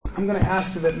I'm going to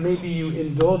ask that maybe you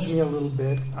indulge me a little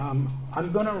bit.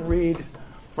 I'm going to read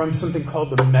from something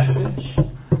called The Message.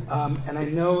 And I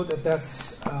know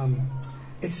that's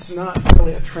it's not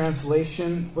really a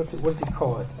translation. what does he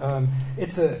call it?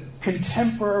 It's a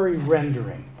contemporary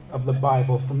rendering of the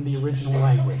Bible from the original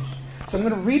language. So I'm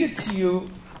going to read it to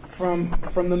you from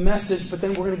The Message, but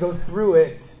then we're going to go through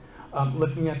it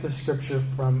looking at the scripture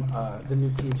from the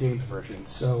New King James Version.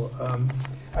 So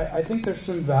I think there's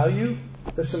some value.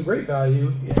 There's some great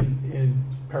value in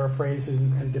paraphrases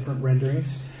and different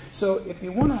renderings. So if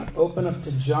you want to open up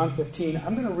to John 15,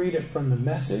 I'm going to read it from The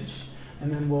Message,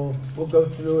 and then we'll go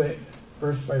through it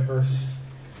verse by verse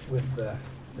with the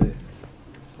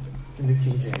New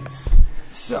King James.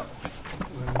 So,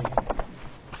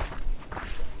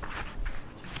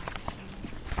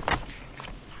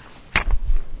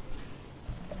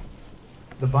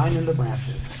 The Vine and the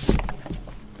Branches.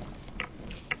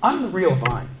 I'm the real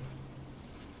vine.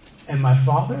 And my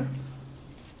Father,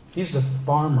 he's the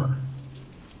farmer.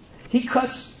 He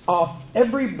cuts off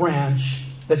every branch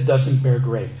that doesn't bear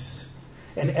grapes.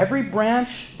 And every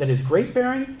branch that is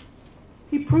grape-bearing,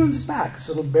 he prunes back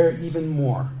so it'll bear even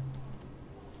more.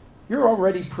 You're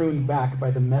already pruned back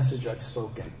by the message I've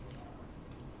spoken.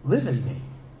 Live in me.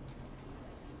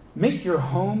 Make your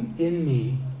home in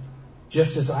me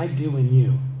just as I do in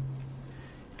you.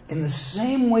 In the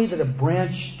same way that a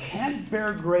branch can't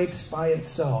bear grapes by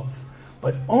itself,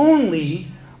 but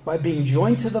only by being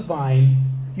joined to the vine,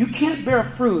 you can't bear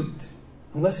fruit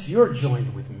unless you're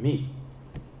joined with me.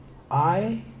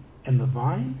 I am the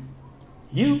vine.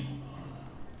 You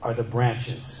are the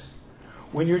branches.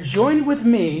 When you're joined with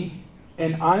me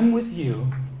and I'm with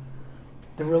you,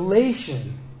 the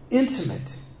relation,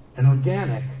 intimate and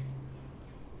organic,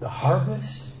 the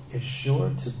harvest is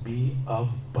sure to be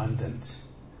abundant.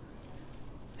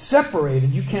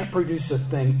 Separated, you can't produce a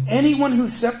thing. Anyone who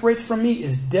separates from me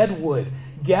is dead wood,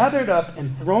 gathered up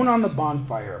and thrown on the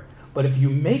bonfire. But if you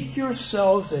make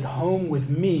yourselves at home with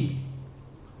me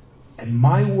and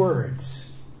my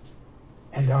words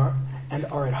and are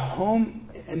at home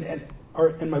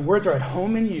and my words are at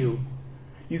home in you,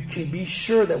 you can be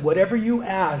sure that whatever you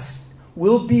ask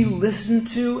will be listened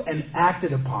to and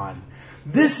acted upon.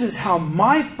 This is how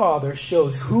my Father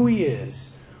shows who he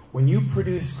is when you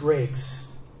produce grapes,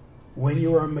 when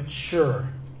you are mature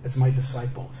as my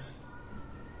disciples.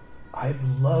 I've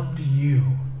loved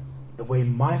you the way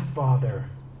my Father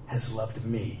has loved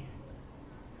me.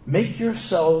 Make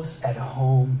yourselves at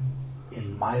home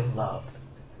in my love.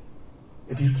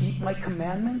 If you keep my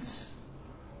commandments,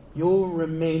 you'll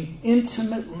remain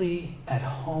intimately at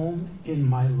home in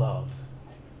my love.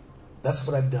 That's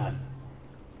what I've done.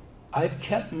 I've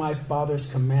kept my Father's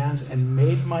commands and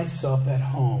made myself at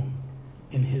home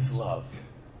in his love.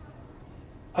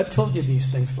 I've told you these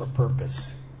things for a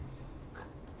purpose,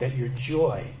 that your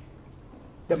joy,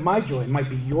 that my joy might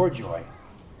be your joy,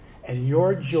 and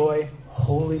your joy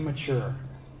wholly mature.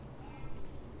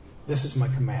 This is my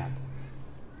command.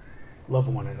 Love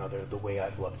one another the way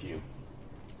I've loved you.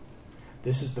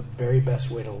 This is the very best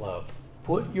way to love.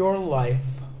 Put your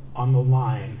life on the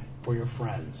line for your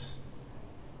friends.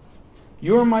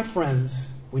 You are my friends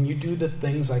when you do the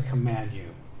things I command you.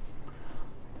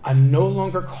 I'm no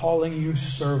longer calling you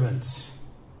servants,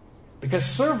 because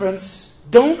servants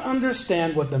don't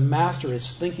understand what the master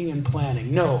is thinking and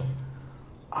planning. No,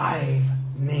 I've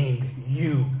named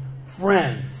you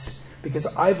friends, because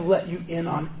I've let you in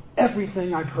on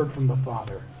everything I've heard from the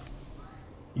Father.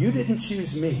 You didn't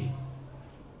choose me.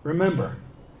 Remember,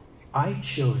 I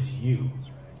chose you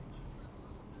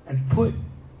and put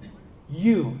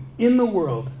you in the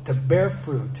world to bear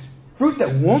fruit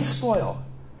that won't spoil.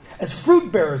 As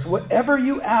fruit bearers, whatever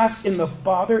you ask in the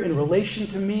Father in relation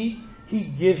to me, he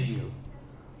gives you.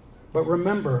 But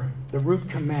remember the root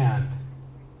command: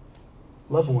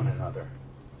 love one another.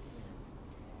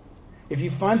 If you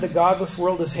find the godless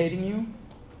world is hating you,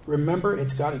 remember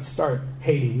it's got to start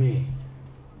hating me.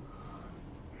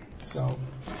 So,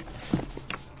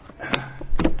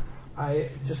 I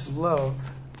just love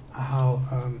how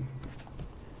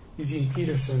Eugene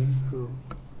Peterson, who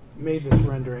made this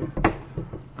rendering,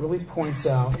 really points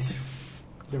out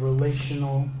the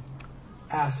relational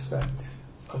aspect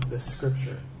of this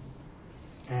scripture.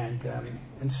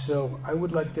 And so I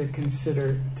would like to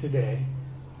consider today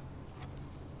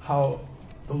how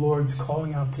the Lord's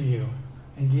calling out to you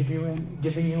and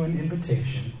giving you an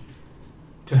invitation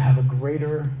to have a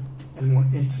greater and more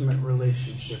intimate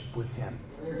relationship with him.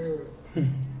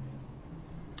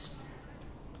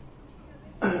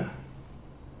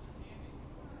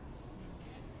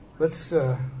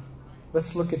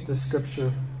 Let's look at the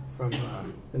scripture from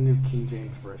the New King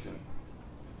James Version.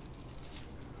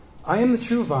 I am the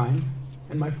true vine,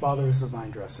 and my Father is the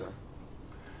vine dresser.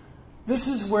 This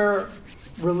is where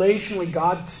relationally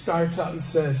God starts out and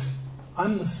says,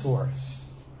 I'm the source.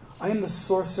 I am the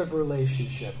source of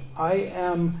relationship. I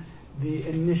am the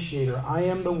initiator. I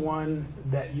am the one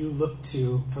that you look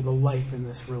to for the life in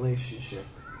this relationship.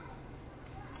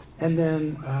 And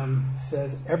then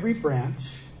says, every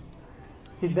branch.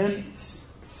 He then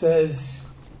says,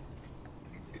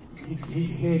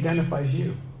 he identifies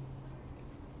you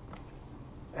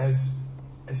as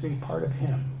being part of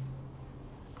him.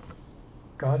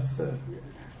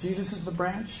 Jesus is the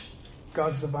branch,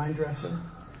 God's the vine dresser,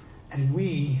 and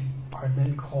we are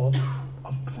then called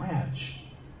a branch,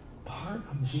 part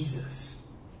of Jesus.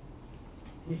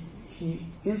 He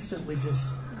instantly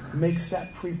just makes that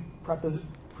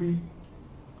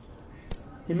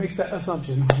he makes that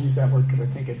assumption, I'll use that word because I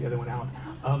can't get the other one out,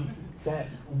 that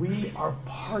we are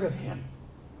part of him.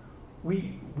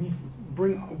 We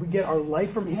get our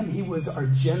life from him. He was our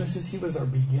genesis, he was our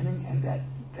beginning, and that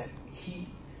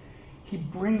he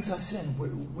brings us in.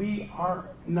 We are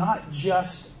not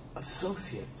just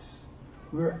associates.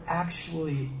 We're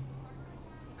actually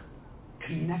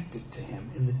connected to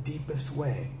him in the deepest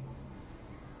way.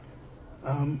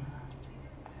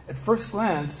 At first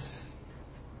glance,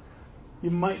 you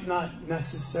might not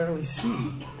necessarily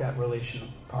see that relational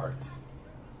part.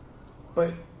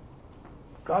 But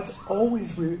God's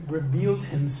always revealed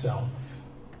himself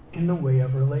in the way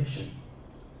of relation.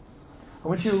 I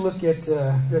want you to look at,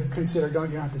 consider, you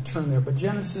don't have to turn there, but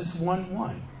Genesis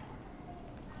 1:1.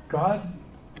 God,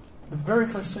 the very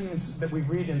first thing that we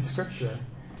read in Scripture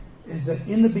is that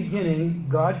in the beginning,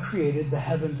 God created the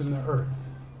heavens and the earth.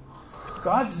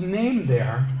 God's name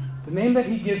there, the name that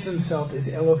he gives himself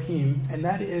is Elohim, and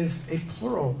that is a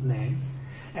plural name.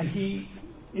 And he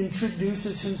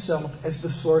introduces himself as the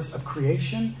source of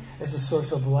creation, as the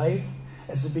source of life,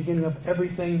 as the beginning of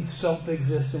everything,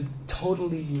 self-existent,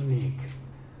 totally unique.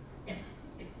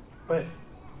 But,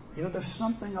 there's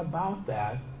something about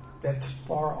that that's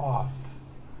far off.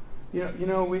 We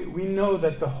know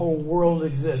that the whole world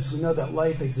exists. We know that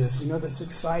life exists. We know that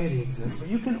society exists. But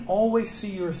you can always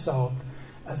see yourself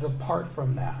as apart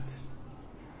from that.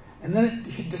 And then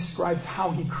it describes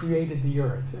how he created the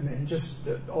earth and just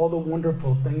all the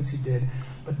wonderful things he did.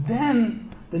 But then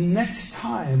the next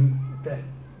time that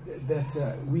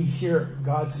we hear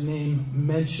God's name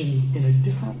mentioned in a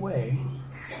different way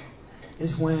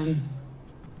is when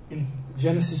in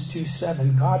Genesis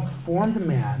 2:7, God formed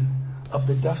man of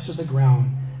the dust of the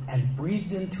ground and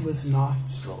breathed into his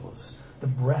nostrils the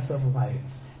breath of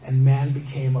life, and man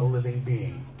became a living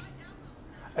being.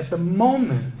 At the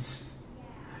moment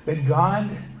that God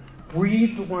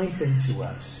breathed life into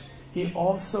us, he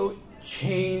also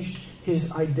changed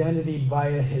his identity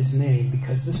via his name,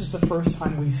 because this is the first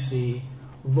time we see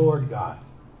Lord God.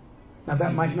 Now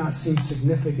that might not seem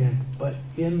significant, but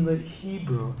in the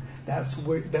Hebrew, that's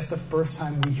the first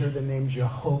time we hear the name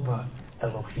Jehovah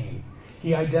Elohim.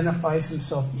 He identifies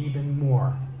himself even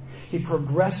more. He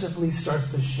progressively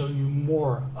starts to show you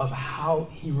more of how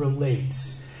he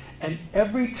relates. And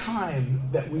every time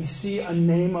that we see a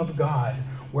name of God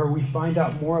where we find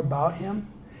out more about him,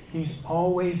 he's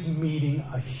always meeting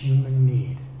a human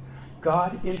need.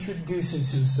 God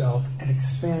introduces himself and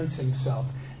expands himself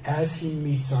as he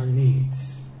meets our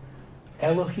needs.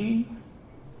 Elohim,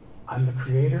 I'm the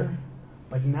creator,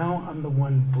 but now I'm the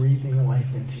one breathing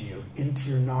life into you, into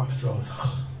your nostrils.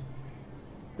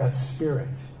 That spirit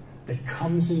that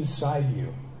comes inside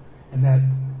you, and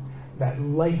that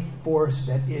life force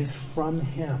that is from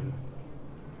him.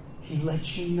 He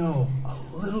lets you know a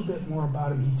little bit more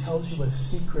about him. He tells you a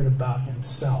secret about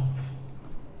himself.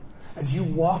 As you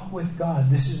walk with God,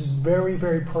 this is very,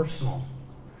 very personal.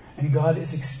 And God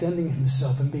is extending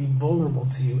himself and being vulnerable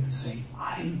to you and saying,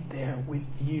 I'm there with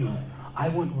you. I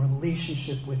want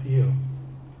relationship with you.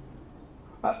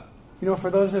 For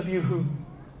those of you who've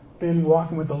been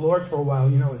walking with the Lord for a while,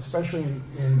 especially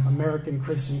in American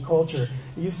Christian culture,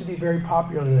 it used to be very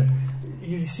popular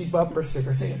you'd see bumper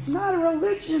stickers saying, it's not a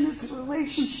religion, it's a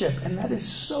relationship. And that is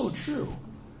so true.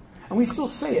 And we still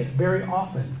say it very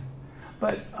often.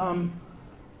 But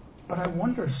I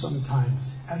wonder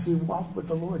sometimes, as we walk with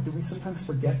the Lord, do we sometimes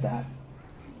forget that?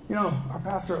 Our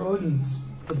Pastor Odin's,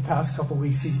 for the past couple of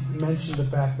weeks, he's mentioned the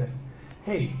fact that,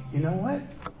 hey, you know what?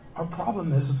 Our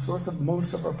problem is, the source of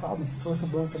most of our problems, the source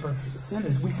of most of our sin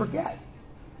is we forget.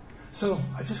 So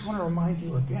I just want to remind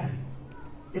you again,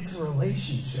 it's a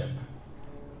relationship.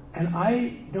 And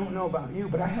I don't know about you,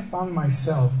 but I have found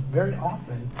myself very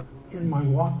often in my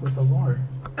walk with the Lord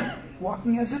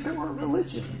walking as if it were a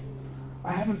religion.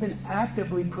 I haven't been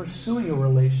actively pursuing a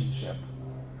relationship.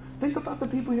 Think about the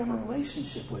people you have a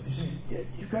relationship with.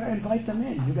 You've got to invite them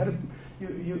in.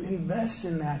 You invest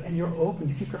in that, and you're open.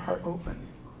 You keep your heart open.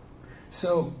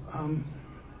 So,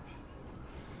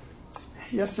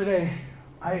 yesterday,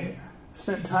 I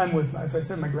spent time with, as I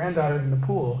said, my granddaughter in the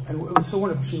pool, and it was so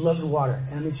wonderful. She loves water.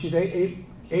 And I mean, she's eight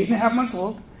and a half months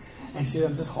old, and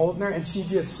I'm just holding her, and she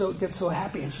just gets so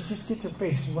happy, and she just gets her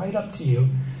face right up to you,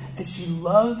 and she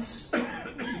loves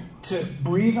to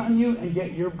breathe on you and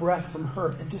get your breath from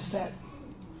her, and just that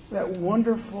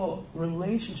wonderful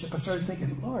relationship. I started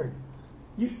thinking, Lord,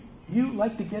 you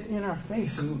like to get in our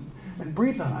face and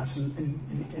breathe on us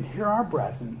and hear our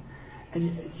breath, and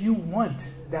you want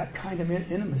that kind of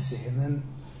intimacy. And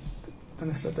then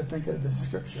I start to think of this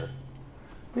scripture.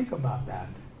 Think about that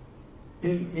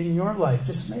in your life.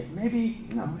 Just maybe,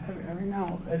 every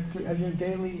now, as your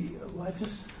daily life,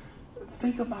 just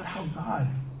think about how God,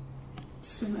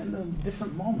 just in the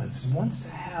different moments, wants to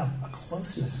have a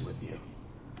closeness with you.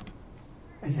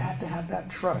 And you have to have that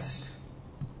trust.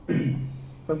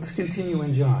 But let's continue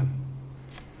in John.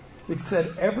 It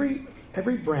said, every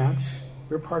branch,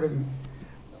 we're part of him.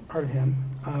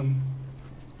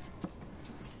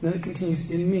 Then it continues,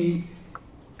 in me,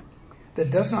 that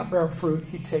does not bear fruit,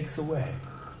 he takes away.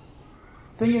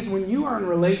 Thing is, when you are in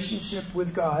relationship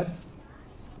with God,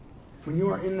 when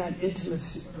you are in that intimate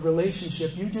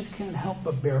relationship, you just can't help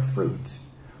but bear fruit.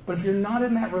 But if you're not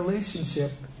in that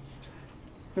relationship,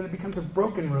 then it becomes a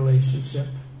broken relationship,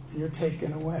 and you're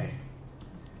taken away.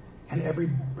 And every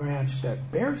branch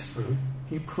that bears fruit,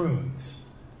 he prunes.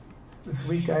 This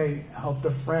week I helped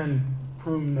a friend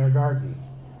prune their garden,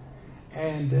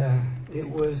 and it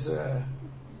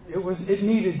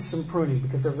needed some pruning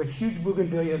because there was a huge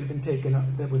bougainvillea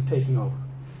that was taking over.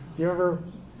 Have you ever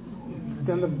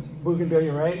done the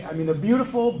bougainvillea, right? I mean, they're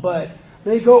beautiful, but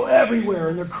they go everywhere,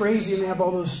 and they're crazy, and they have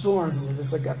all those thorns, and they're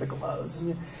just got the gloves,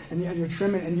 and you're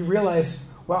trimming, and you realize,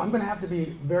 well, I'm going to have to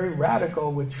be very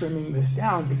radical with trimming this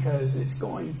down because it's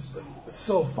going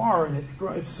so far, and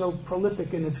it's so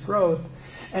prolific in its growth.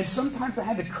 And sometimes I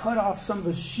had to cut off some of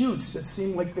the shoots that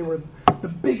seemed like they were the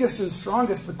biggest and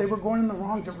strongest, but they were going in the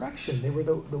wrong direction. They were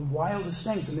the wildest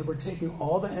things, and they were taking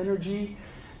all the energy.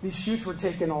 These shoots were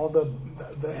taking all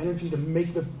the energy to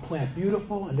make the plant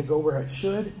beautiful and to go where it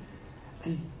should.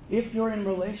 And if you're in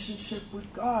relationship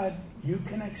with God, you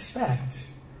can expect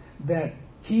that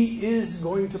he is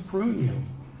going to prune you.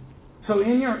 So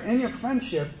in your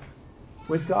friendship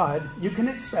with God, you can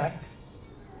expect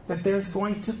that there's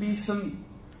going to be some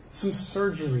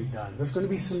surgery done. There's going to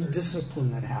be some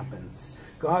discipline that happens.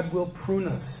 God will prune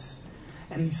us.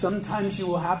 And sometimes you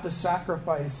will have to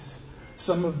sacrifice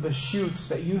some of the shoots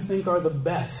that you think are the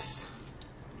best,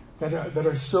 that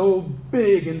are so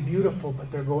big and beautiful,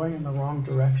 but they're going in the wrong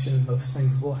direction, and those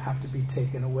things will have to be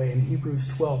taken away. In Hebrews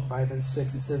 12, 5 and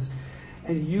 6, it says,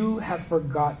 and you have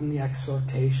forgotten the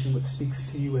exhortation which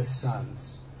speaks to you as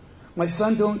sons. My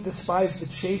son, don't despise the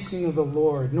chastening of the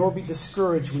Lord, nor be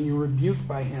discouraged when you're rebuked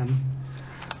by him.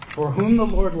 For whom the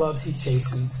Lord loves, he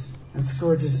chastens, and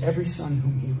scourges every son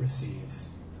whom he receives.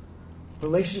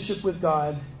 Relationship with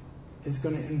God is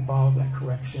going to involve that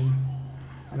correction.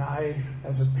 And I,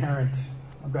 as a parent,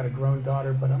 I've got a grown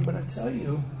daughter, but I'm going to tell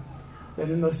you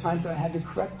that in those times I had to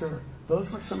correct her,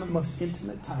 those were some of the most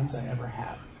intimate times I ever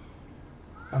had.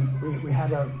 We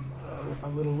had a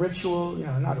little ritual,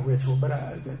 not a ritual, but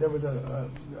there was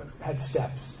had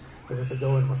steps. There was the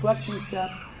go in reflection step,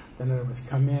 then there was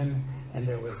come in, and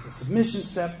there was the submission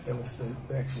step, there was the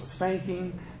actual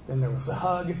spanking, then there was the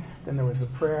hug, then there was the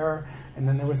prayer, and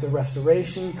then there was the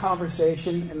restoration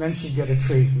conversation, and then she'd get a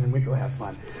treat, and then we'd go have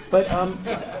fun. But I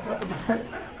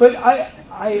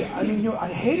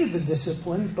hated the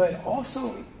discipline, but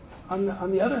also on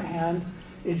the other hand,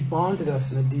 it bonded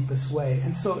us in the deepest way.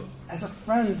 And so, as a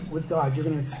friend with God, you're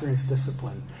going to experience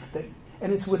discipline.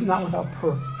 And it's not without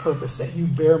purpose that you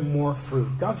bear more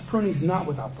fruit. God's pruning is not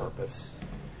without purpose.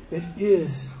 It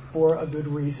is for a good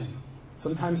reason.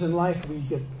 Sometimes in life we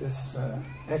get this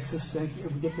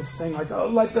we get this thing like, oh,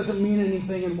 life doesn't mean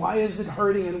anything, and why is it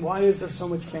hurting, and why is there so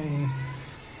much pain?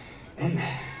 And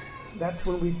that's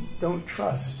when we don't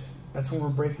trust. That's when we're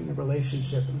breaking the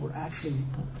relationship, and we're actually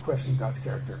questioning God's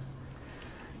character.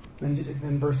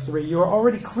 Then verse 3, you are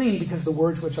already clean because the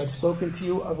words which I've spoken to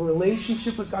you. A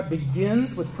relationship with God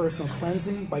begins with personal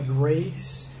cleansing by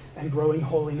grace and growing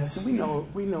holiness. And we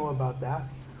know about that.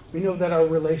 We know that our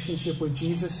relationship with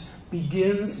Jesus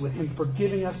begins with him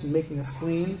forgiving us and making us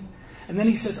clean. And then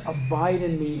he says, abide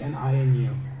in me and I in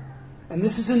you. And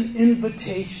this is an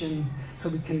invitation so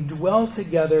we can dwell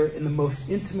together in the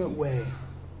most intimate way.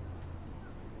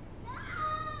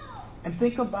 And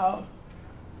think about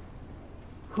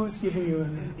who's giving you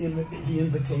the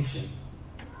invitation?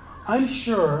 I'm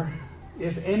sure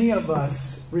if any of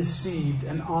us received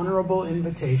an honorable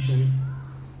invitation,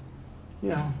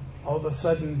 all of a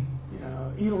sudden,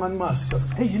 Elon Musk goes,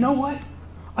 hey, you know what?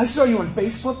 I saw you on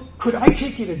Facebook. Could I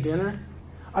take you to dinner?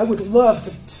 I would love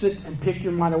to sit and pick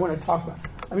your mind. I want to talk about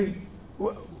it. I mean,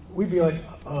 we'd be like,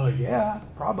 yeah,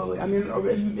 probably. I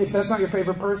mean, if that's not your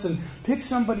favorite person, pick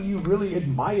somebody you really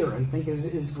admire and think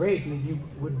is great. And you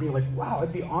would be like, wow,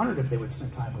 I'd be honored if they would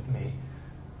spend time with me.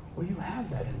 Well, you have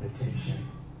that invitation.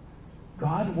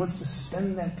 God wants to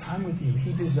spend that time with you.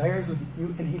 He desires with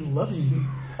you, and He loves you.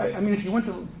 I mean, if you went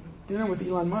to dinner with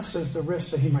Elon Musk, there's the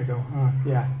risk that he might go,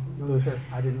 yeah, you loser,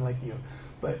 I didn't like you.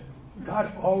 But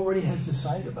God already has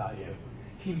decided about you.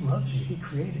 He loves you. He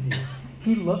created you.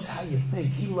 He loves how you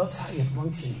think. He loves how you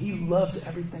function. He loves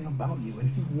everything about you, and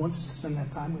He wants to spend that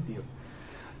time with you.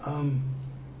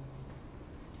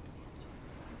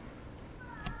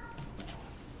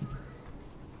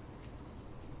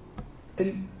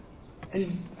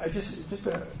 And I just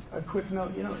a quick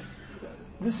note,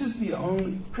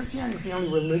 Christianity is the only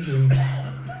religion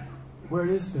where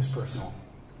it is this personal.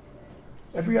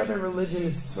 Every other religion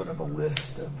is sort of a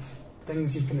list of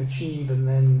things you can achieve and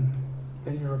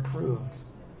then you're approved.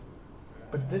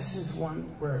 But this is one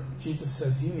where Jesus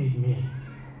says, you need me.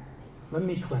 Let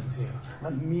me cleanse you.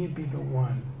 Let me be the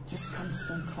one. Just come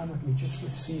spend time with me. Just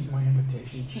receive my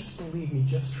invitation. Just believe me.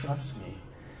 Just trust me.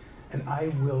 And I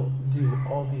will do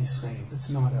all these things. It's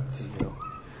not up to you.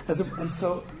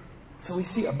 So we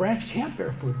see a branch can't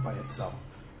bear fruit by itself.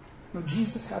 No,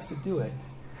 Jesus has to do it.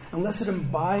 Unless it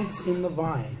abides in the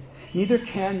vine. Neither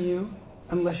can you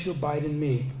unless you abide in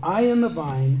me. I am the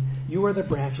vine, you are the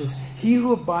branches. He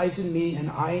who abides in me and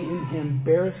I in him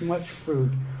bears much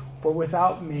fruit. For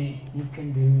without me you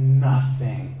can do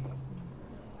nothing.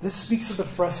 This speaks of the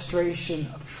frustration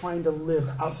of trying to live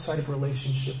outside of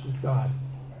relationship with God.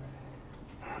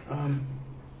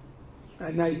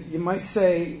 Now, you might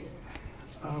say,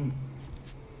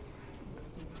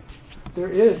 there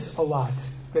is a lot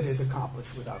that is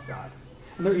accomplished without God.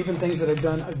 And there are even things that are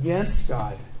done against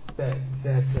God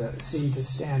that seem to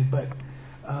stand.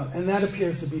 And that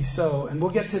appears to be so. And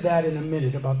we'll get to that in a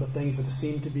minute about the things that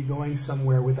seem to be going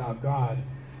somewhere without God.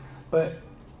 But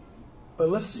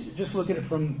let's just look at it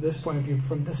from this point of view.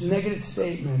 From this negative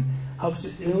statement helps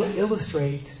to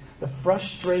illustrate the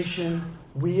frustration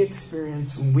we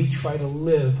experience when we try to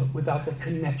live without the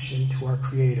connection to our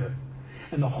Creator.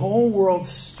 And the whole world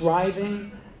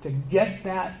striving to get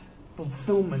that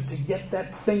fulfillment, to get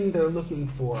that thing they're looking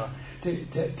for, to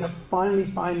finally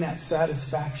find that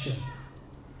satisfaction.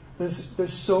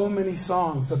 There's so many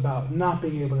songs about not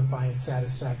being able to find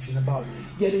satisfaction, about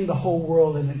getting the whole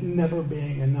world and it never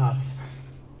being enough.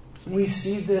 We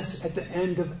see this at the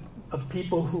end of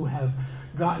people who have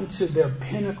gotten to their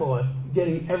pinnacle of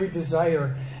getting every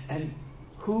desire. And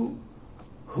who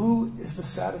is the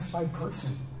satisfied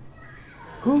person?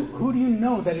 Who do you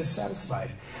know that is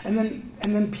satisfied? And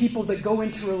then people that go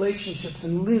into relationships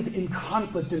and live in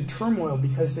conflict and turmoil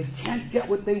because they can't get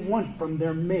what they want from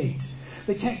their mate.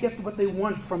 They can't get what they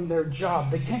want from their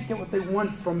job. They can't get what they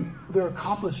want from their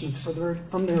accomplishments,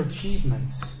 from their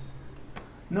achievements.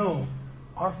 No,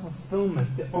 our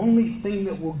fulfillment, the only thing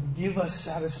that will give us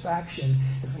satisfaction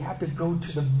is we have to go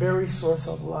to the very source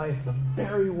of life, the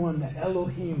very one, the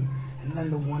Elohim, and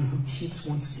then the one who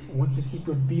wants to keep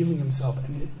revealing himself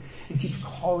and keeps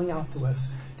calling out to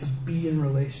us to be in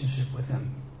relationship with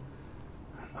him.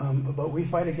 But we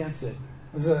fight against it.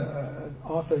 There's an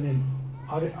author named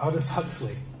Aldous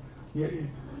Huxley,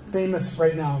 famous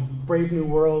right now. Brave New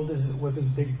World was his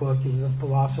big book. He was a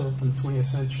philosopher from the 20th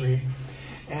century.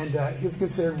 And he was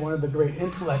considered one of the great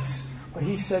intellects. But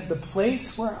he said, the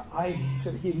place where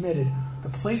he admitted, the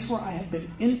place where I have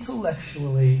been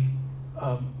intellectually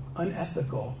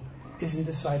unethical is in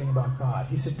deciding about God.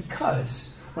 He said,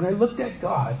 because when I looked at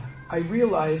God, I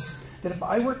realized that if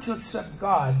I were to accept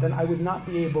God, then I would not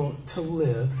be able to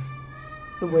live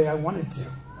the way I wanted to.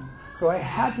 So I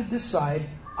had to decide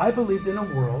I believed in a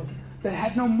world that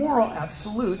had no moral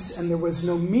absolutes and there was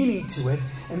no meaning to it,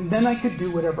 and then I could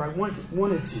do whatever I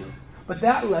wanted to. But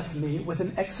that left me with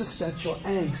an existential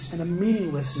angst and a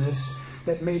meaninglessness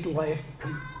that made life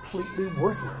completely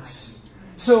worthless.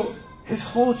 So his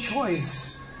whole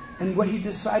choice and what he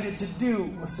decided to do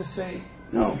was to say,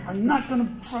 no, I'm not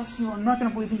going to trust you, I'm not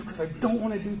going to believe you because I don't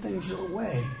want to do things your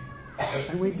way.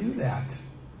 And we do that.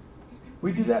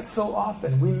 We do that so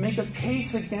often. We make a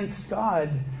case against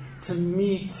God to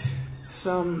meet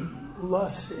some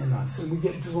lust in us, and we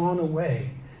get drawn away.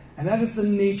 And that is the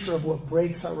nature of what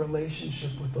breaks our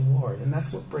relationship with the Lord, and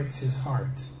that's what breaks his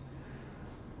heart.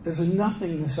 There's a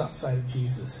nothingness outside of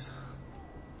Jesus.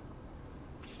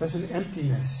 There's an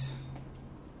emptiness.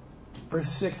 Verse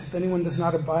 6, if anyone does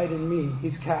not abide in me,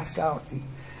 he's cast out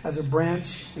as a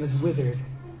branch and is withered.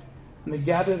 And they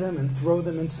gather them and throw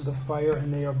them into the fire,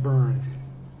 and they are burned.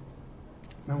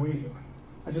 Now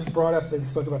I just brought up, they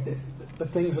spoke about the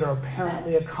things that are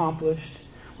apparently accomplished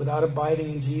without abiding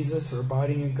in Jesus or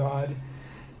abiding in God,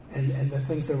 and the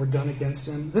things that were done against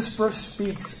him. This verse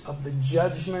speaks of the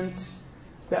judgment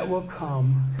that will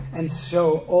come and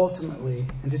show ultimately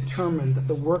and determine that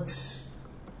the works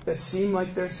that seem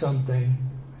like there's something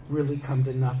really come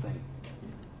to nothing.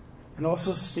 And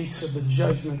also speaks of the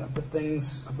judgment of the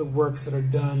things, of the works that are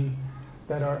done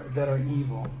that are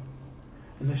evil.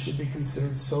 And this should be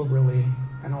considered soberly,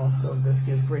 and also this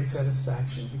gives great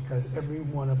satisfaction because every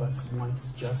one of us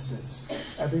wants justice.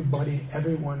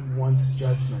 Everyone wants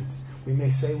judgment. We may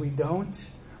say we don't,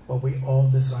 but we all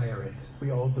desire it.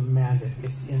 We all demand it.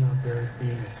 It's in our very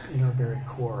being. It's in our very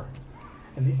core.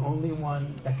 And the only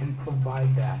one that can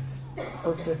provide that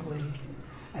perfectly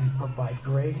and provide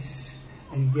grace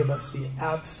and give us the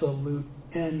absolute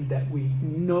end that we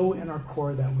know in our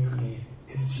core that we need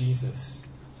is Jesus,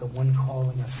 the one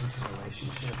calling us into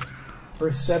relationship.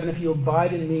 Verse 7, if you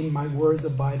abide in me, my words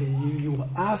abide in you. You will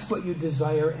ask what you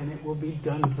desire, and it will be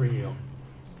done for you.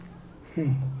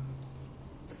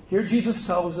 Here Jesus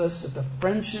tells us that the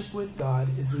friendship with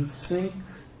God is in sync,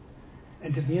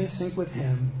 and to be in sync with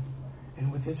him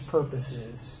and with his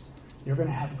purposes, you're going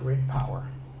to have great power.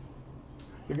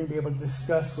 You're going to be able to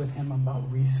discuss with him about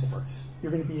resource.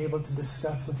 You're going to be able to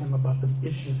discuss with him about the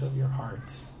issues of your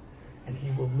heart. And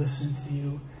he will listen to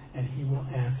you, and he will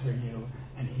answer you,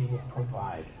 and he will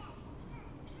provide.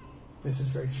 This is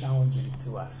very challenging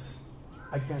to us.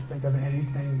 I can't think of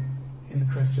anything in the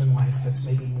Christian life that's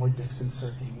maybe more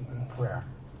disconcerting than prayer.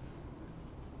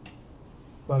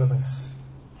 A lot of us,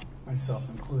 myself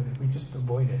included, we just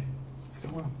avoid it. Just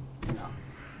go, well,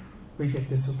 we get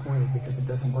disappointed because it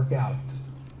doesn't work out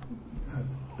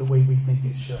the way we think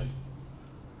it should.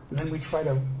 And then we try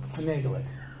to finagle it.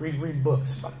 Read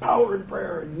books about power in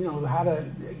prayer and, how to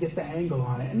get the angle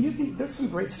on it. And there's some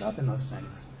great stuff in those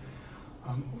things.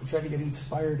 We try to get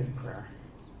inspired in prayer.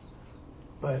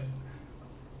 But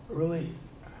really,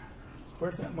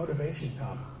 where's that motivation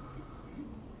come?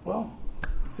 Well,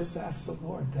 just ask the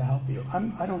Lord to help you.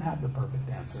 I don't have the perfect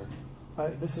answer.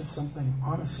 This is something,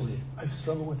 honestly, I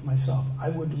struggle with myself. I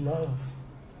would love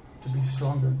to be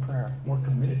stronger in prayer, more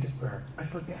committed to prayer. I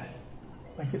forget.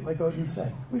 Like Odin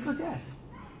said, we forget.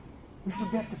 We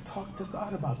forget to talk to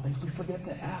God about things. We forget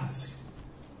to ask.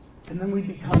 And then we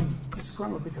become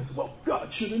disgruntled because, well,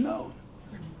 God should have known.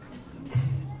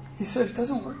 He said it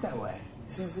doesn't work that way.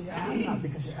 He says that you have not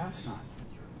because you ask not.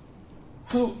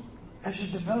 So as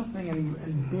you're developing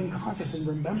and being conscious and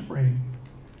remembering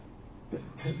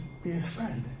to be his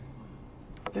friend,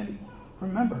 then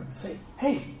remember, say,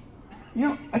 hey,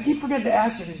 I keep forgetting to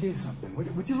ask you to do something.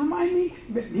 Would you remind me?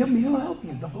 He'll help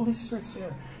you. The Holy Spirit's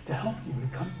there to help you, to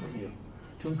comfort you,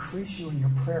 to increase you in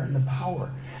your prayer and the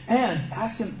power. And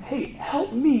ask him, hey,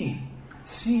 help me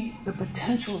see the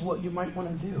potential of what you might want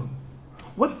to do.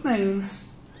 What things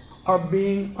are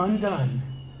being undone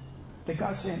that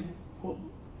God's saying, well,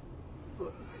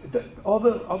 all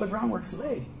the groundwork's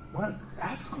laid.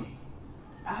 Ask me.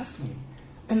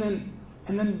 And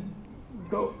then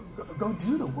go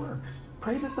do the work.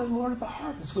 Pray that the Lord of the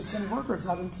harvest would send workers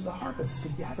out into the harvest to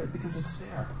gather because it's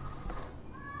there.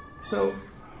 So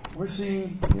we're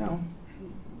seeing,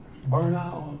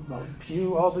 Barna,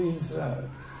 Pew, all these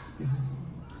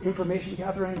information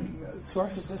gathering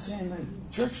sources are saying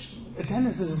that church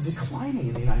attendance is declining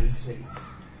in the United States.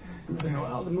 And we're saying,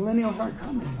 well, the millennials aren't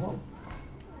coming. Well,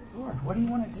 Lord, what do you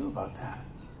want to do about that?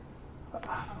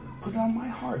 Put it on my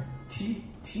heart.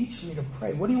 Teach me to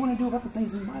pray. What do you want to do about the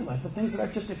things in my life, the things that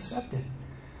I've just accepted,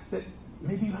 that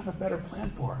maybe you have a better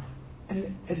plan for?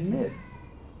 And admit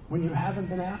when you haven't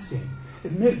been asking.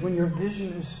 Admit when your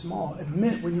vision is small.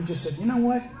 Admit when you just said, you know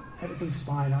what? Everything's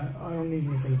fine. I don't need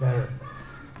anything better.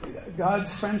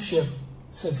 God's friendship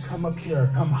says, come up here,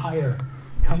 come higher,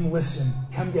 come listen,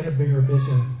 come get a bigger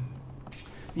vision.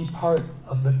 Be part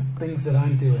of the things that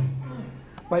I'm doing.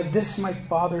 By this my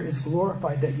Father is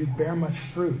glorified, that you bear much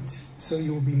fruit, so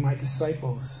you will be my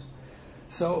disciples.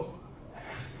 So,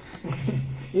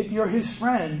 if you're his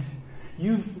friend,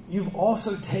 you've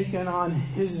also taken on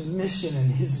his mission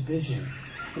and his vision.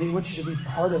 And he wants you to be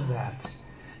part of that.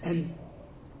 And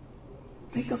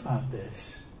think about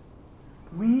this.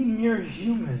 We mere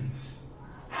humans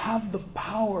have the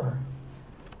power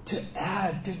to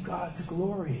add to God's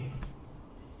glory.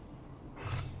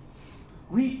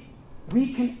 We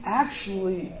can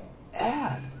actually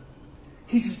add.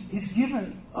 He's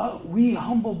given we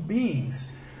humble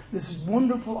beings this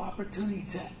wonderful opportunity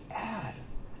to add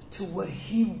to what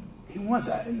he wants.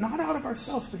 Not out of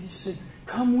ourselves, but he's just saying,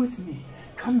 come with me.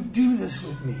 Come do this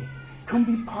with me. Come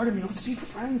be part of me. Let's be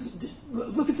friends.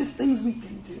 Look at the things we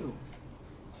can do.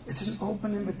 It's an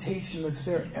open invitation that's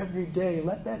there every day.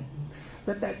 Let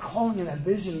that calling and that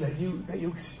vision that you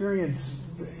experience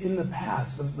in the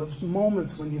past, those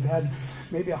moments when you've had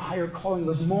maybe a higher calling,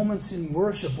 those moments in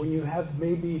worship when you have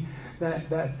maybe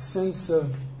that sense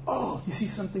of, oh, you see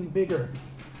something bigger,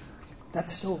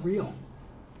 that's still real.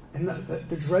 And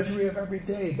the drudgery of every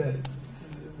day,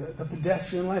 the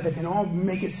pedestrian life, it can all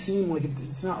make it seem like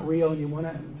it's not real and you want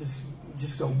to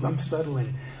just go, I'm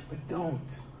settling. But don't.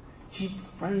 Keep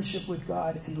friendship with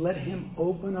God and let him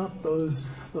open up those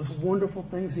wonderful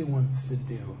things he wants to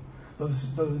do.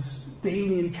 Those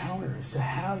daily encounters, to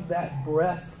have that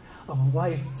breath of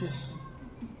life just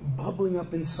bubbling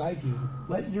up inside you.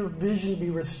 Let your vision be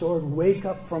restored. Wake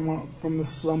up from the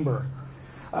slumber.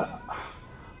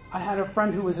 I had a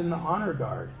friend who was in the honor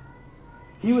guard.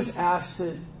 He was asked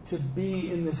to be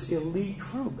in this elite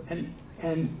group,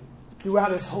 and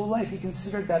throughout his whole life, he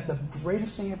considered that the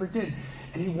greatest thing he ever did.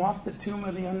 And he walked the tomb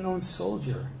of the unknown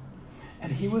soldier.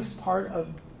 And he was part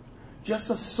of just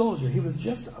a soldier. He was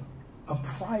just a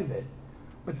private.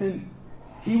 But then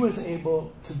he was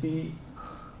able to be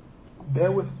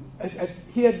there with...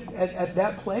 At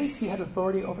that place, he had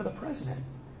authority over the president.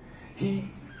 He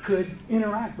could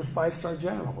interact with 5-star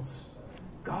generals.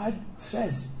 God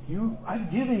says,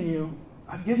 I've given you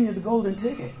the golden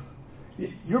ticket.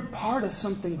 You're part of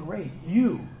something great.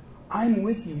 I'm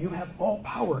with you. You have all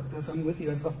power because I'm with you.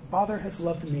 As the Father has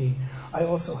loved me, I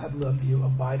also have loved you.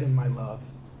 Abide in my love.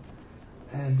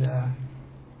 And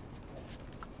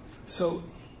so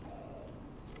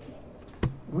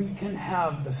we can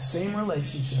have the same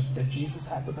relationship that Jesus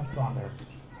had with the Father,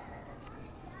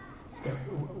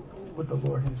 with the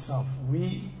Lord himself.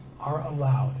 We are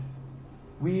allowed.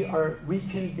 We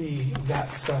can be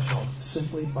that special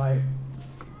simply by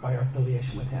our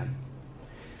affiliation with him.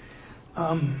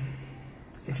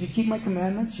 If you keep my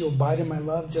commandments, you'll abide in my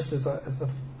love, just as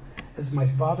my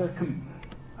Father.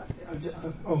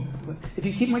 If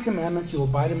you keep my commandments, you will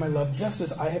abide in my love, just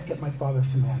as I have kept my Father's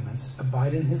commandments.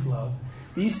 Abide in his love.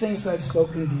 These things I have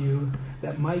spoken to you,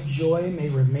 that my joy may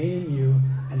remain in you,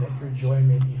 and that your joy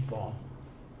may be full.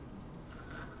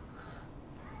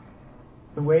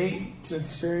 The way to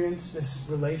experience this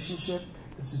relationship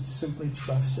is to simply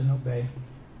trust and obey.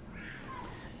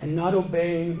 And not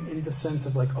obeying in the sense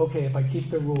of like, okay, if I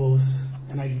keep the rules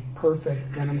and I'm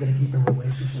perfect, then I'm going to keep a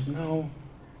relationship. No,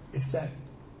 it's that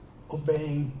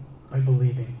obeying by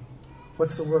believing.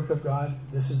 What's the work of God?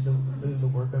 This is the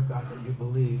work of God, that you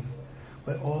believe.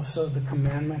 But also the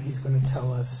commandment he's going to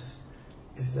tell us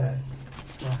is that,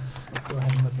 well, let's go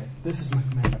ahead and look at, this is my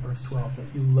commandment, verse 12,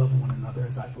 that you love one another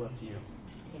as I've loved you.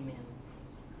 Amen.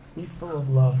 Be full of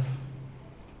love.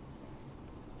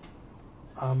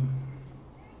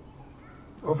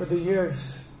 Over the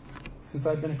years, since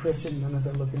I've been a Christian, and as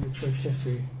I look into church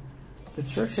history, the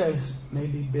church has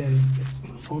maybe been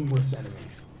its own worst enemy.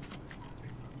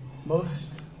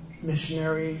 Most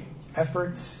missionary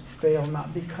efforts fail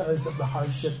not because of the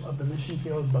hardship of the mission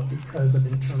field, but because of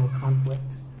internal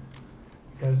conflict,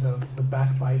 because of the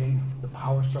backbiting, the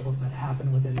power struggles that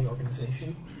happen within the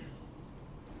organization.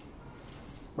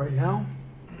 Right now,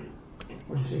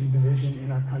 we're seeing division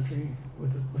in our country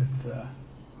with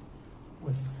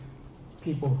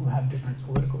people who have different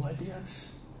political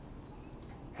ideas,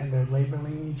 and they're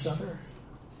labeling each other.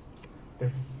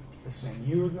 They're saying,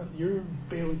 you're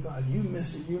failing God, you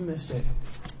missed it.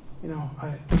 You know,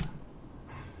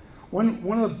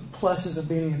 one of the pluses of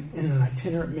being in an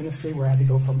itinerant ministry where I had to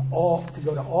go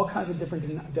to all kinds of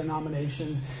different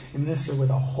denominations and minister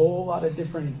with a whole lot of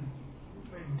different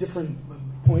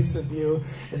points of view,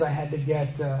 is I had to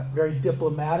get very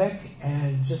diplomatic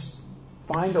and just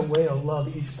find a way to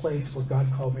love each place where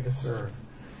God called me to serve.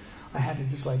 I had to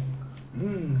just like,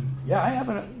 I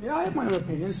have my own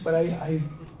opinions, but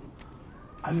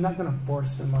I'm not going to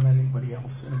force them on anybody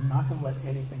else, and I'm not going to let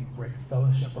anything break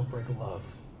fellowship or break love.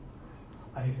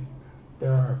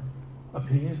 There are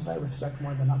opinions that I respect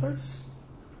more than others,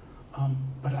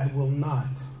 but I will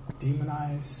not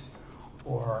demonize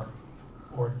or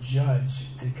judge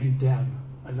and condemn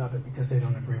another because they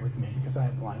don't agree with me, because I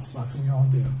have blind spots, and we all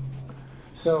do.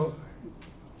 So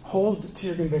hold to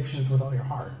your convictions with all your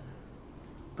heart,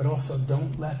 but also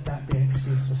don't let that be an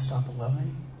excuse to stop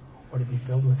loving or to be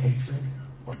filled with hatred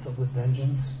or filled with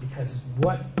vengeance, because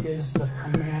what is the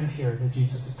command here that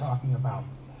Jesus is talking about?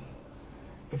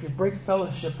 If you break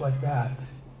fellowship like that,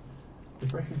 you're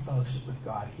breaking fellowship with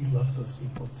God. He loves those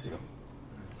people too.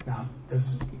 Now,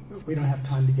 we don't have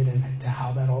time to get into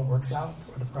how that all works out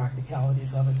or the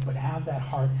practicalities of it, but have that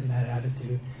heart and that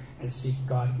attitude and seek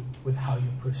God with how you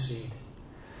proceed.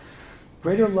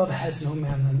 Greater love has no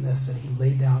man than this, that he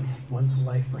laid down one's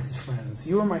life for his friends.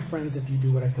 You are my friends if you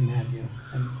do what I command you.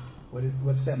 And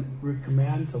what's that root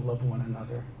command? To love one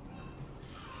another.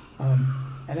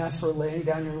 And as for laying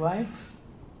down your life,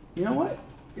 you know what?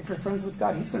 If you're friends with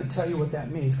God, he's going to tell you what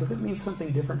that means, because it means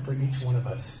something different for each one of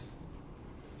us.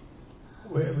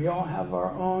 We all have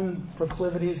our own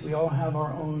proclivities. We all have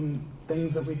our own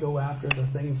things that we go after, the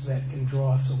things that can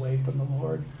draw us away from the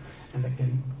Lord and that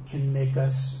can make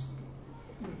us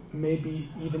maybe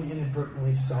even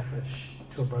inadvertently selfish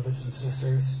to our brothers and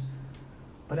sisters.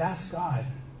 But ask God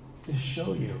to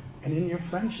show you. And in your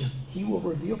friendship, he will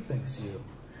reveal things to you.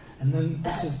 And then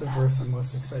this is the verse I'm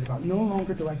most excited about. No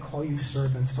longer do I call you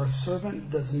servants, for a servant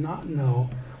does not know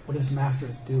what his master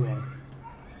is doing.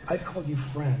 I call you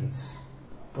friends.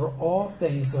 For all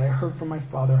things that I heard from my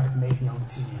Father I've made known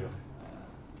to you.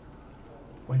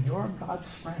 When you're God's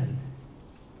friend,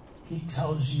 he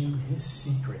tells you his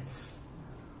secrets.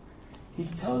 He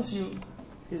tells you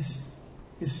his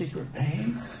secret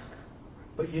pains,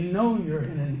 but you know you're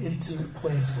in an intimate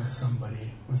place with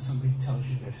somebody when somebody tells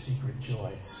you their secret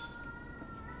joys.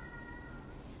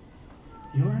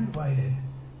 You're invited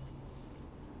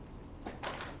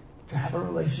to have a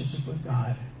relationship with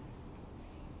God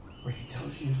where he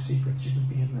tells you his secrets. You can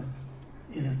be in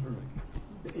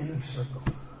the inner circle.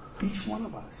 Each one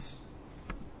of us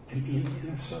can be in the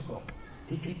inner circle.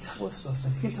 He can tell us those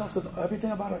things. He can tell us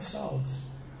everything about ourselves.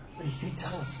 But he can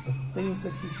tell us the things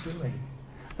that he's doing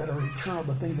that are eternal,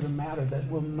 the things that matter, that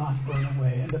will not burn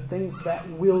away, and the things that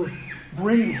will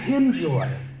bring him joy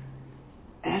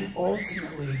and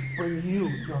ultimately bring you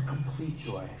your complete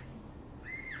joy.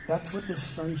 That's what this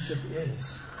friendship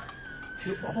is. If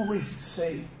you always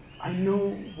say, I know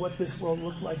what this world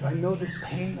looked like. I know this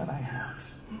pain that I have.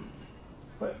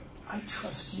 But I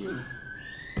trust you.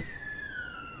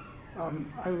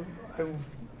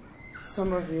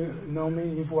 Some of you know me,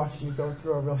 and you've watched me go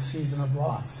through a real season of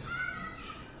loss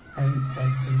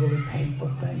and some really painful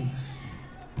things.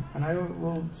 And I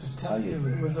will just tell you,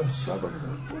 it was a struggle.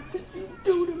 What did you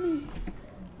do to me?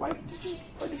 Why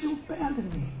did you abandon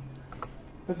me?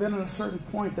 But then at a certain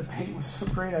point, the pain was so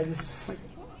great,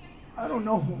 I don't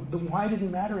know, the why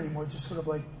didn't matter anymore. It's just sort of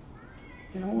like,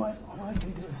 you know what? All I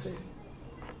can do is say,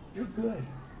 you're good.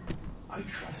 I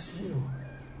trust you.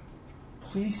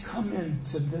 Please come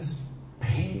into this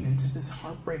pain, into this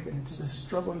heartbreak, and into this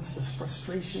struggle, into this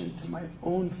frustration, into my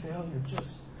own failure.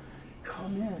 Just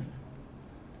come in.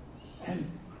 And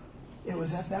it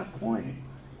was at that point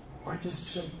where I just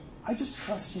said, I just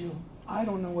trust you. I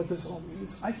don't know what this all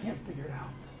means. I can't figure it out.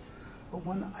 But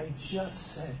when I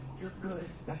just said, you're good,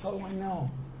 that's all I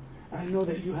know. And I know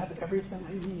that you have everything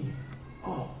I need.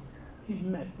 Oh, he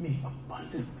met me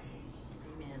abundantly.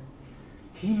 Amen.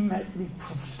 He met me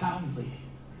profoundly.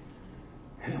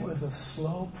 And it was a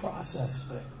slow process,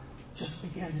 but just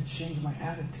began to change my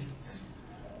attitudes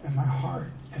and my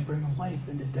heart and bring life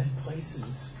into dead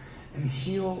places and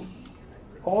heal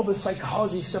all the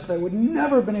psychology stuff that I would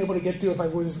never have been able to get to if I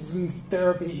was in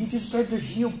therapy. He just started to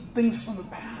heal things from the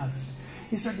past.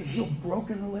 He started to heal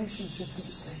broken relationships and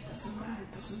just say,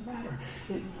 it doesn't matter.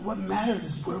 What matters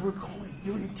is where we're going,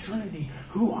 your eternity,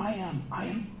 who I am. I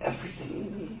am everything you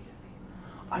need.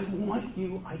 I want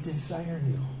you. I desire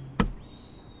you.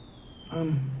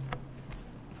 And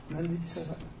then he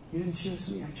says, you didn't choose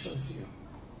me, I chose you.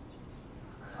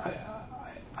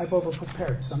 I've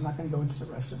over-prepared, so I'm not going to go into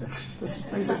the rest of it. There's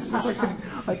things that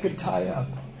I could tie up.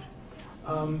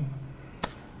 But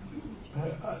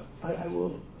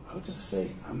I'll just say,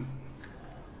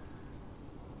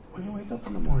 when you wake up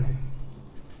in the morning,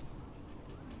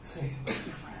 say, let's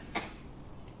be friends.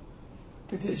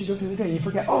 As you go through the day, you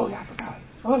forget, oh yeah, I forgot.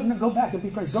 Oh, no, go back and be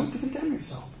friends. Don't condemn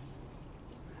yourself.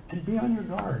 And be on your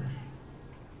guard.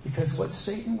 Because what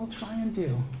Satan will try and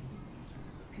do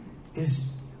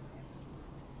is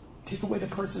take away the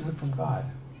personhood from God.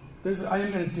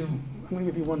 I'm going to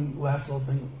give you one last little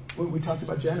thing. We talked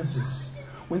about Genesis.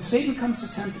 When Satan comes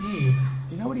to tempt Eve,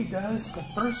 do you know what he does? The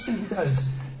first thing he does,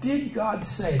 did God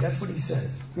say? That's what he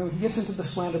says. He gets into the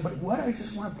slander, but what I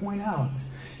just want to point out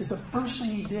is the first thing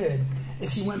he did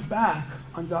is he went back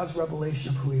on God's revelation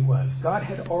of who he was. God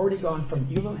had already gone from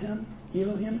Elohim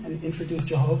and introduced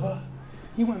Jehovah.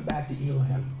 He went back to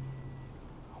Elohim.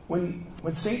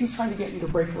 When Satan's trying to get you to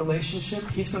break a relationship,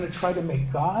 he's going to try to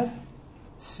make God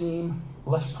seem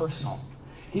less personal.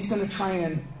 He's going to try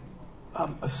and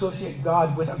associate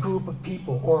God with a group of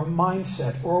people or a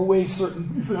mindset or a way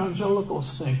certain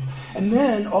evangelicals think. And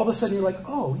then all of a sudden you're like,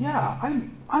 oh yeah,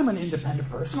 I'm an independent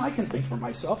person. I can think for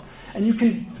myself. And you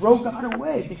can throw God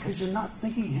away because you're not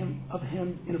thinking of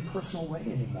him in a personal way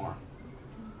anymore.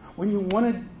 When you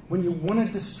want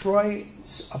to destroy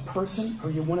a person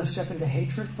or you want to step into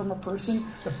hatred from a person,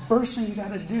 the first thing you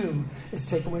got to do is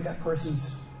take away that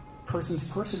person's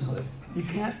personhood. You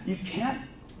can't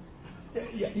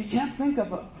think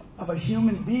of a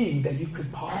human being that you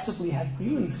could possibly have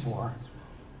feelings for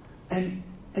and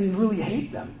really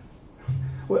hate them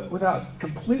without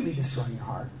completely destroying your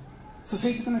heart. So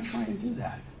Satan's going to try and do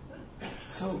that.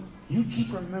 So you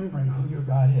keep remembering who your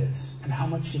God is and how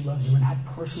much he loves you and how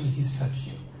personally he's touched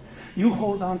you. You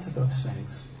hold on to those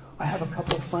things. I have a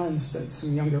couple of friends,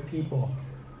 some younger people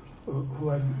who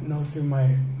I know through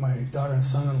my daughter and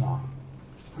son-in-law.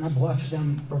 And I've watched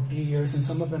them for a few years, and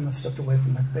some of them have stepped away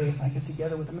from their faith. I get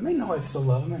together with them, and they know I still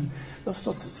love them, and they'll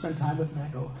still spend time with me. I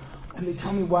go, and they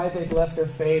tell me why they've left their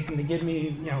faith, and they give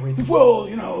me, reasons. Well,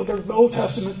 there's the Old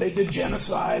Testament, they did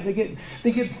genocide. They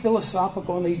get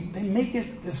philosophical, and they make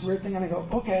it this weird thing, and I go,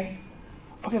 okay,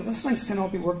 those things can all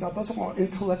be worked out. Those are all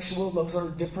intellectual. Those are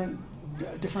different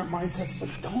mindsets. But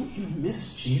don't you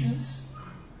miss Jesus?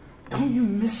 Don't you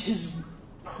miss his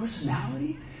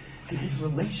personality and his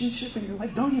relationship in your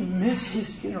life? Don't you miss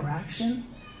his interaction?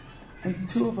 And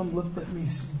two of them looked at me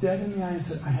dead in the eye and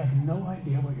said, I have no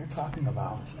idea what you're talking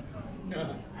about.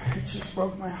 It just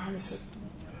broke my heart. I said,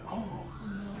 oh,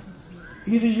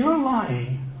 either you're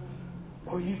lying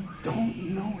or you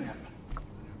don't know him.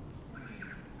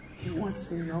 He wants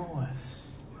to know us.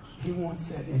 He wants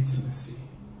that intimacy.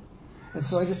 And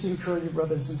so I just encourage you,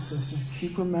 brothers and sisters,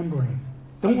 keep remembering.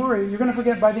 Don't worry, you're going to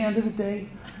forget by the end of the day,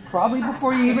 probably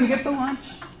before you even get to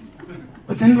lunch.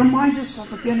 But then remind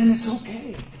yourself again, and it's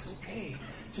okay. It's okay.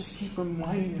 Just keep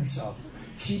reminding yourself.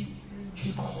 Keep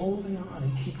holding on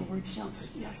and keep reaching out and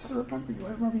say, yes, I remember you.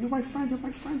 I remember you. You're my friend. You're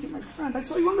my friend. You're my friend. I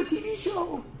saw you on the TV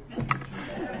show.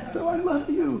 So I love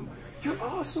you. You're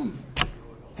awesome.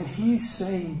 And he's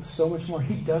saying so much more.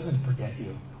 He doesn't forget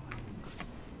you.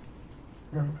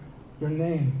 Your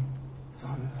name is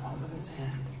on the palm of his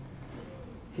hand.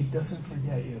 He doesn't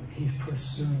forget you. He's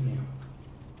pursuing you.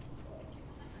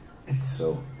 And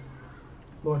so,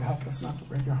 Lord, help us not to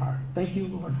break your heart. Thank you,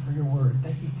 Lord, for your word.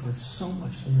 Thank you for so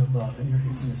much for your love and your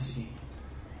intimacy.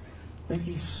 Thank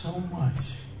you so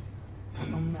much that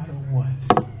no matter what,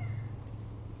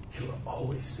 you are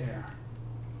always there.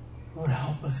 Lord,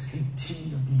 help us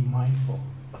continue to be mindful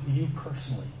of you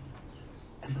personally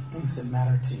and the things that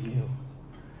matter to you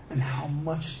and how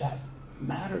much that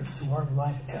matters to our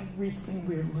life. Everything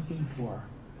we're looking for,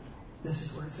 this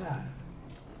is where it's at.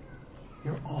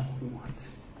 You're all we want.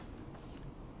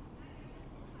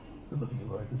 We love you,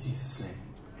 Lord, in Jesus' name.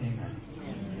 Amen.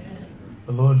 Amen.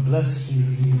 The Lord bless thee,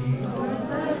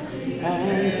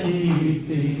 and keep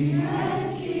thee.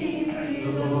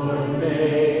 The Lord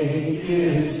make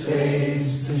his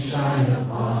face to shine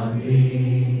upon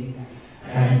thee,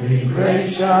 and be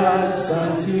gracious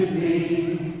unto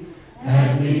thee,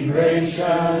 and be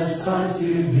gracious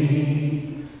unto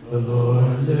thee. The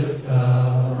Lord lift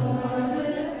up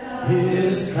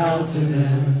his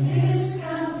countenance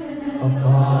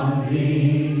upon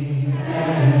thee,